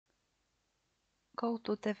Go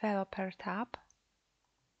to Developer tab,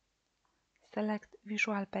 select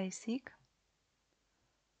Visual Basic,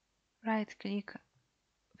 right-click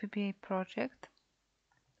VBA project,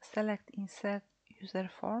 select Insert User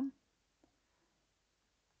Form,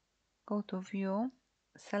 go to View,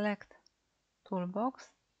 select Toolbox,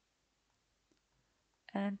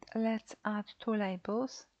 and let's add two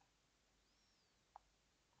labels.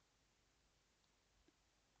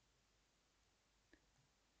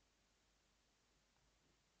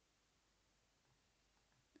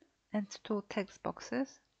 And two text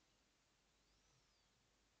boxes.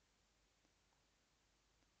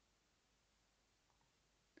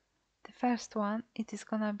 The first one, it is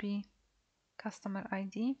gonna be customer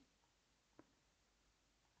ID.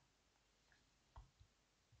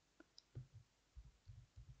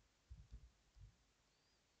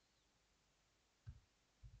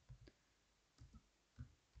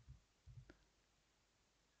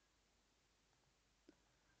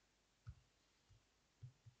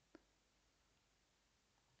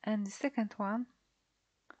 And the second one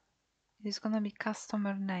is gonna be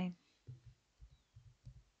customer name.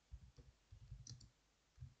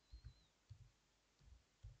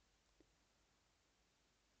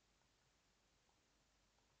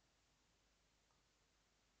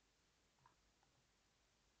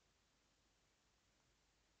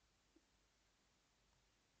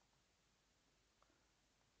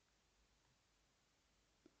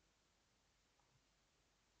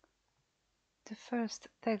 The first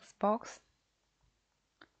text box,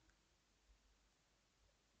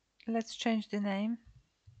 let's change the name.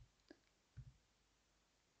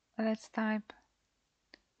 Let's type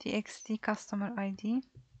txt customer ID.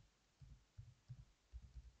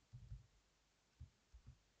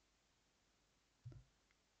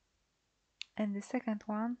 And the second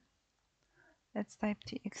one, let's type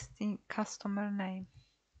txt customer name.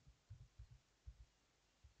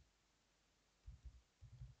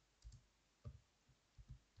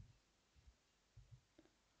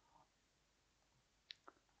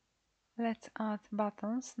 Let's add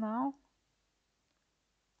buttons now.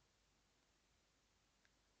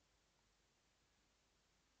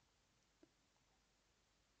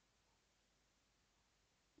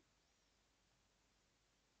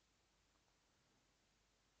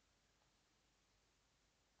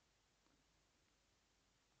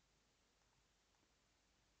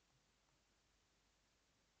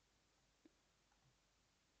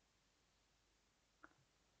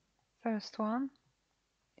 First one,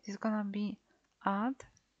 it is gonna be add.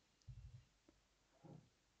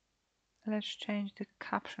 Let's change the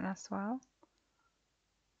caption as well.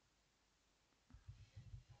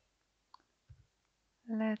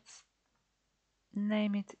 Let's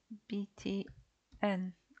name it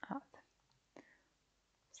BTN add.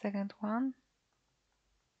 Second one,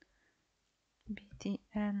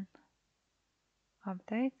 BTN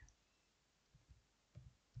update.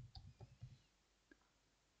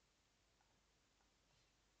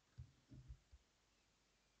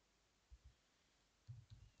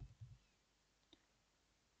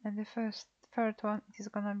 And the third one, it is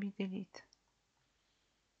gonna be delete.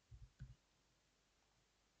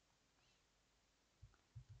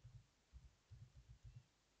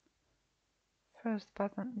 First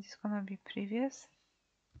button is gonna be previous.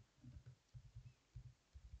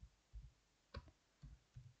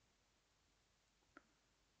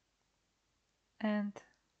 And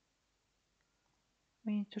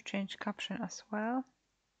we need to change caption as well.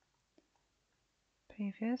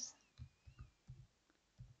 Previous.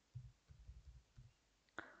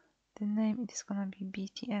 The name it is gonna be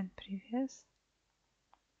BTN previous.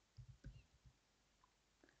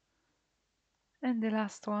 And the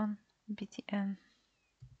last one, BTN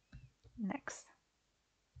next.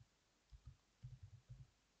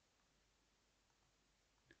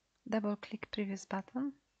 Double click previous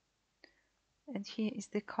button. And here is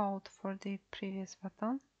the code for the previous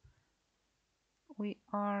button. We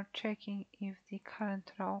are checking if the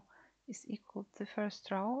current row is equal to the first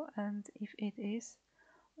row, and if it is,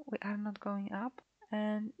 we are not going up.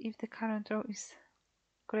 And if the current row is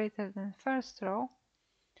greater than first row,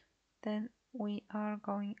 then we are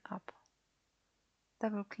going up.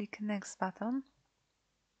 Double click next button,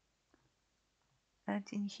 and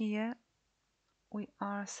in here we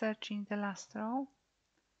are searching the last row.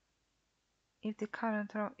 If the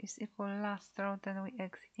current row is equal to last row, then we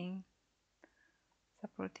exiting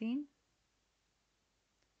subroutine.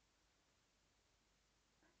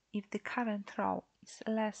 If the current row is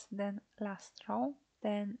less than last row,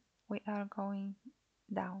 then we are going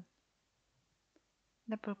down.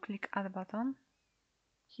 Double click add button.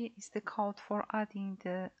 Here is the code for adding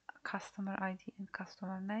the customer ID and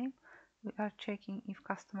customer name. we are checking if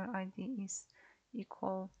customer ID is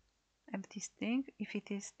equal empty string. If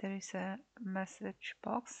it is, there is a message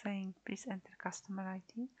box saying please enter customer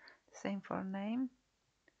ID. The same for name.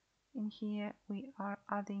 In here we are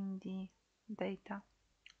adding the data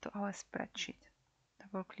to our spreadsheet.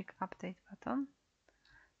 Double click update button,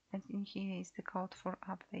 and in here is the code for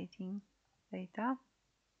updating data.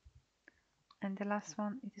 And the last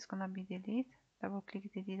one, it is gonna be delete. Double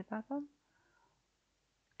click delete button,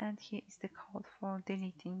 and here is the code for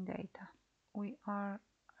deleting data. We are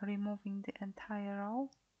removing the entire row.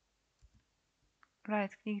 Right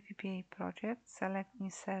click VPA project, select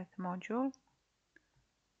insert module,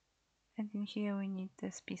 and in here we need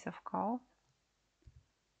this piece of code.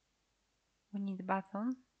 We need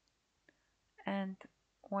button, and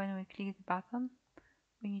when we click the button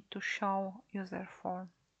we need to show user form.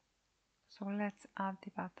 So let's add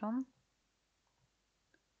the button.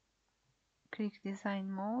 Click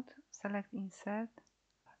design mode, select insert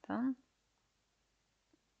button.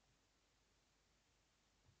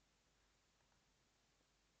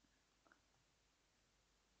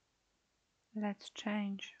 Let's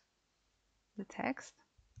change the text.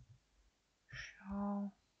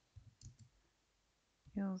 Show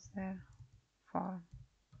user form.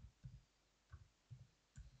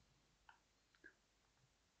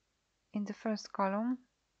 In the first column,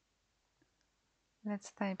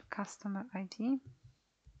 let's type customer ID.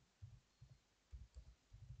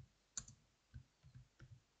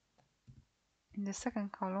 In the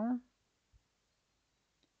second column,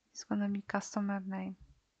 it's going to be customer name.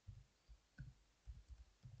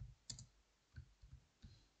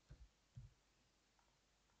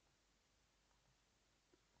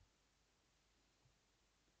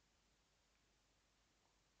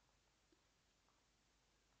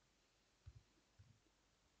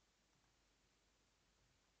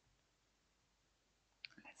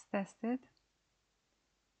 Let's test it.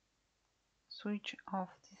 Switch off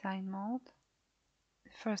design mode.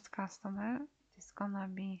 The first customer, it is going to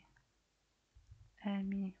be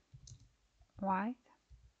Amy White.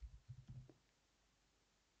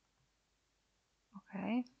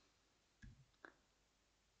 Okay.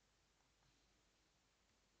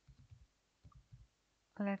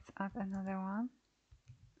 Let's add another one.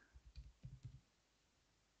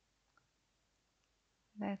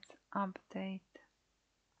 Let's update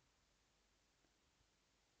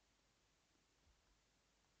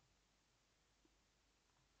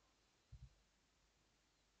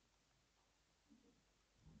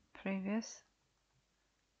previous,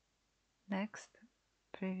 next,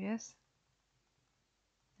 previous,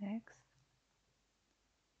 next,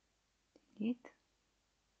 delete.